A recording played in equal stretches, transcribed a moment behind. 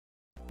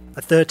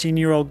A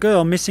 13-year-old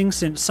girl missing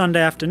since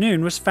Sunday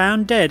afternoon was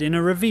found dead in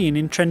a ravine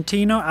in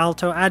Trentino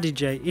Alto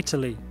Adige,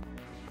 Italy.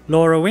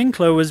 Laura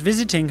Winkler was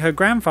visiting her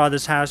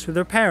grandfather's house with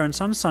her parents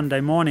on Sunday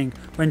morning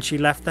when she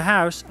left the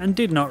house and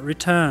did not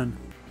return.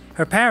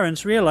 Her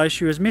parents realized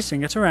she was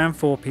missing at around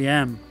 4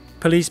 p.m.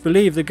 Police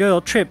believe the girl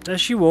tripped as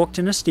she walked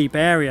in a steep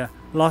area,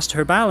 lost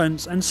her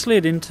balance and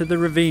slid into the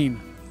ravine.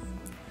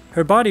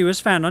 Her body was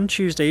found on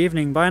Tuesday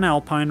evening by an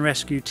Alpine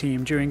rescue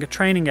team during a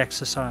training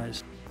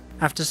exercise.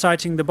 After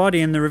sighting the body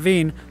in the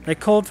ravine, they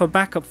called for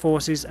backup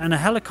forces and a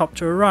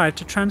helicopter arrived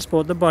to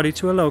transport the body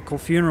to a local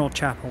funeral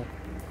chapel.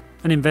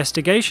 An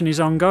investigation is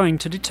ongoing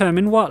to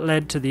determine what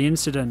led to the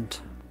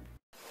incident.